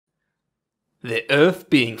The Earth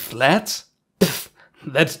being flat? Pfft,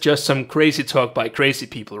 that's just some crazy talk by crazy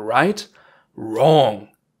people, right? Wrong.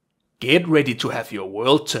 Get ready to have your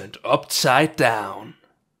world turned upside down.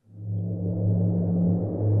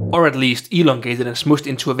 Or at least elongated and smooshed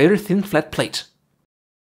into a very thin flat plate.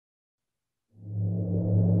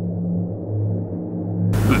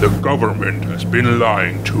 The government has been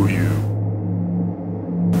lying to you.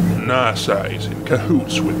 NASA is in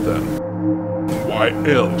cahoots with them. Why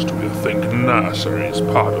else do you think NASA is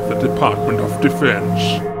part of the Department of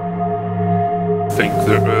Defense? Think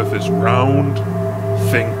the Earth is round?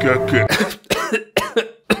 Think again.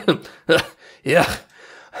 Yeah.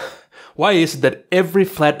 Why is it that every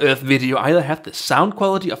flat Earth video either have the sound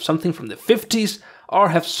quality of something from the 50s or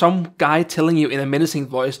have some guy telling you in a menacing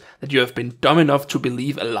voice that you have been dumb enough to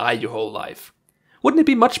believe a lie your whole life? Wouldn't it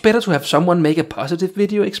be much better to have someone make a positive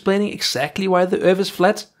video explaining exactly why the Earth is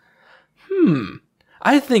flat?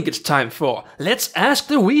 I think it's time for Let's Ask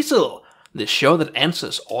the Weasel, the show that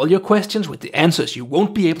answers all your questions with the answers you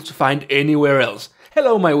won't be able to find anywhere else.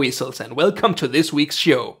 Hello my weasels and welcome to this week's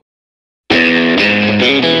show.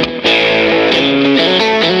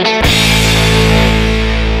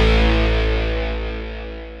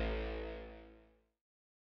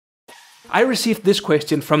 I received this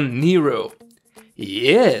question from Nero.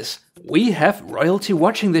 Yes, we have royalty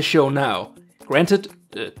watching this show now. Granted,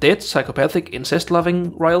 dead, psychopathic,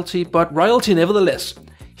 incest-loving royalty, but royalty nevertheless.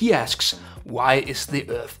 He asks, why is the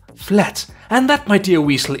Earth flat? And that, my dear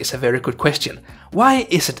Weasel, is a very good question. Why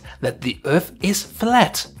is it that the Earth is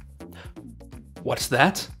flat? What's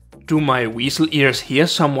that? Do my weasel ears hear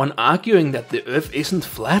someone arguing that the Earth isn't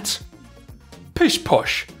flat? Pish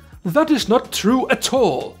posh! That is not true at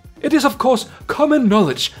all. It is of course common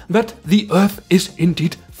knowledge that the Earth is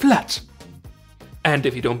indeed flat. And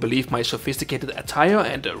if you don't believe my sophisticated attire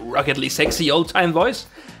and a ruggedly sexy old-time voice,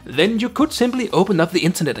 then you could simply open up the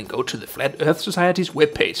internet and go to the Flat Earth Society's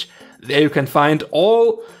webpage. There you can find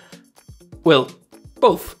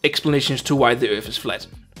both explanations to why the Earth is flat.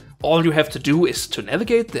 All you have to do is to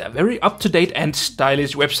navigate their very up-to-date and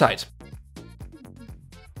stylish website.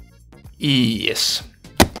 Yes.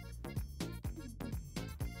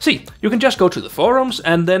 See, you can just go to the forums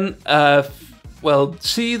and then,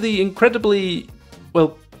 see the incredibly,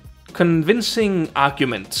 convincing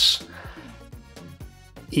arguments.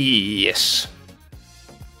 Yes.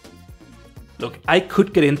 Look, I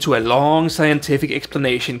could get into a long scientific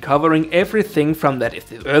explanation covering everything from that if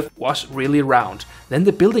the Earth was really round, then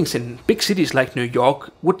the buildings in big cities like New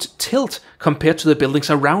York would tilt compared to the buildings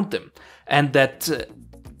around them. And that,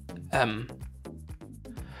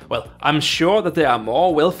 I'm sure that there are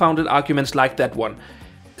more well-founded arguments like that one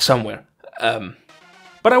somewhere.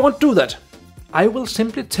 But I won't do that. I will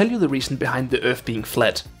simply tell you the reason behind the Earth being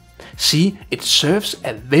flat. See, it serves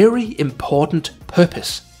a very important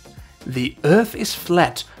purpose. The Earth is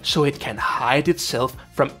flat so it can hide itself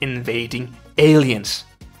from invading aliens.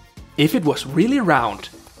 If it was really round,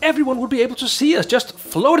 everyone would be able to see us just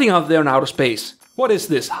floating out there in outer space. What is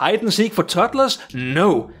this, hide and seek for toddlers?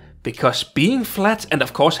 No, because being flat and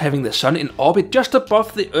of course having the sun in orbit just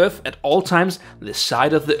above the Earth at all times, the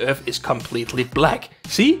side of the Earth is completely black.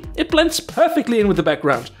 See, it blends perfectly in with the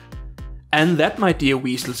background. And that, my dear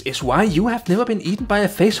weasels, is why you have never been eaten by a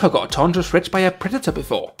facehugger or torn to shreds by a predator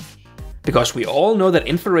before. Because we all know that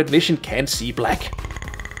infrared vision can't see black.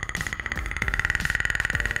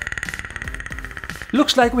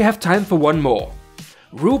 Looks like we have time for one more.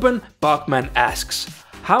 Ruben Bachman asks,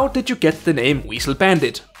 how did you get the name Weasel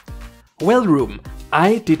Bandit? Well, Ruben,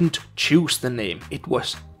 I didn't choose the name, it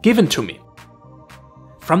was given to me.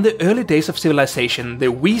 From the early days of civilization,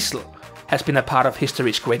 the weasel has been a part of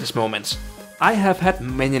history's greatest moments. I have had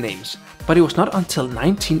many names, but it was not until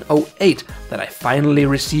 1908 that I finally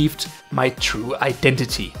received my true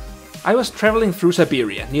identity. I was traveling through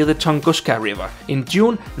Siberia near the Tunguska River in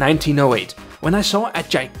June 1908 when I saw a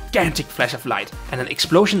gigantic flash of light and an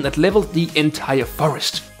explosion that leveled the entire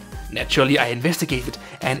forest. Naturally, I investigated,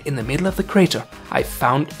 and in the middle of the crater, I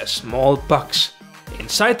found a small box.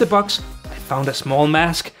 Inside the box, I found a small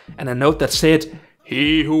mask and a note that said,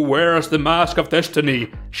 "He who wears the mask of destiny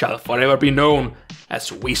shall forever be known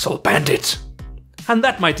as Weasel Bandit." And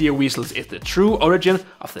that, my dear weasels, is the true origin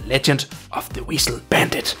of the legend of the Weasel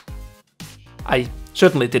Bandit. I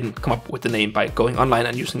certainly didn't come up with the name by going online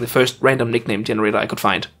and using the first random nickname generator I could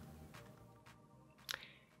find.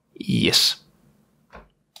 Yes.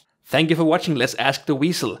 Thank you for watching Let's Ask the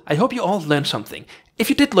Weasel. I hope you all learned something. If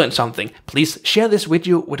you did learn something, please share this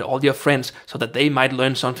video with all your friends so that they might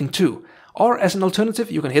learn something too. Or as an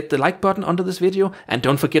alternative, you can hit the like button under this video, and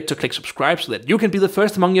don't forget to click subscribe so that you can be the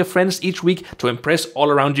first among your friends each week to impress all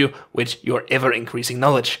around you with your ever-increasing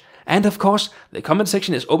knowledge. And of course, the comment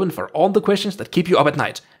section is open for all the questions that keep you up at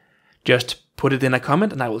night. Just put it in a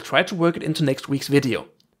comment and I will try to work it into next week's video.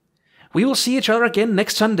 We will see each other again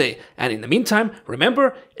next Sunday, and in the meantime,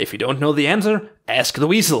 remember, if you don't know the answer, ask the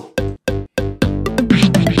Weasel.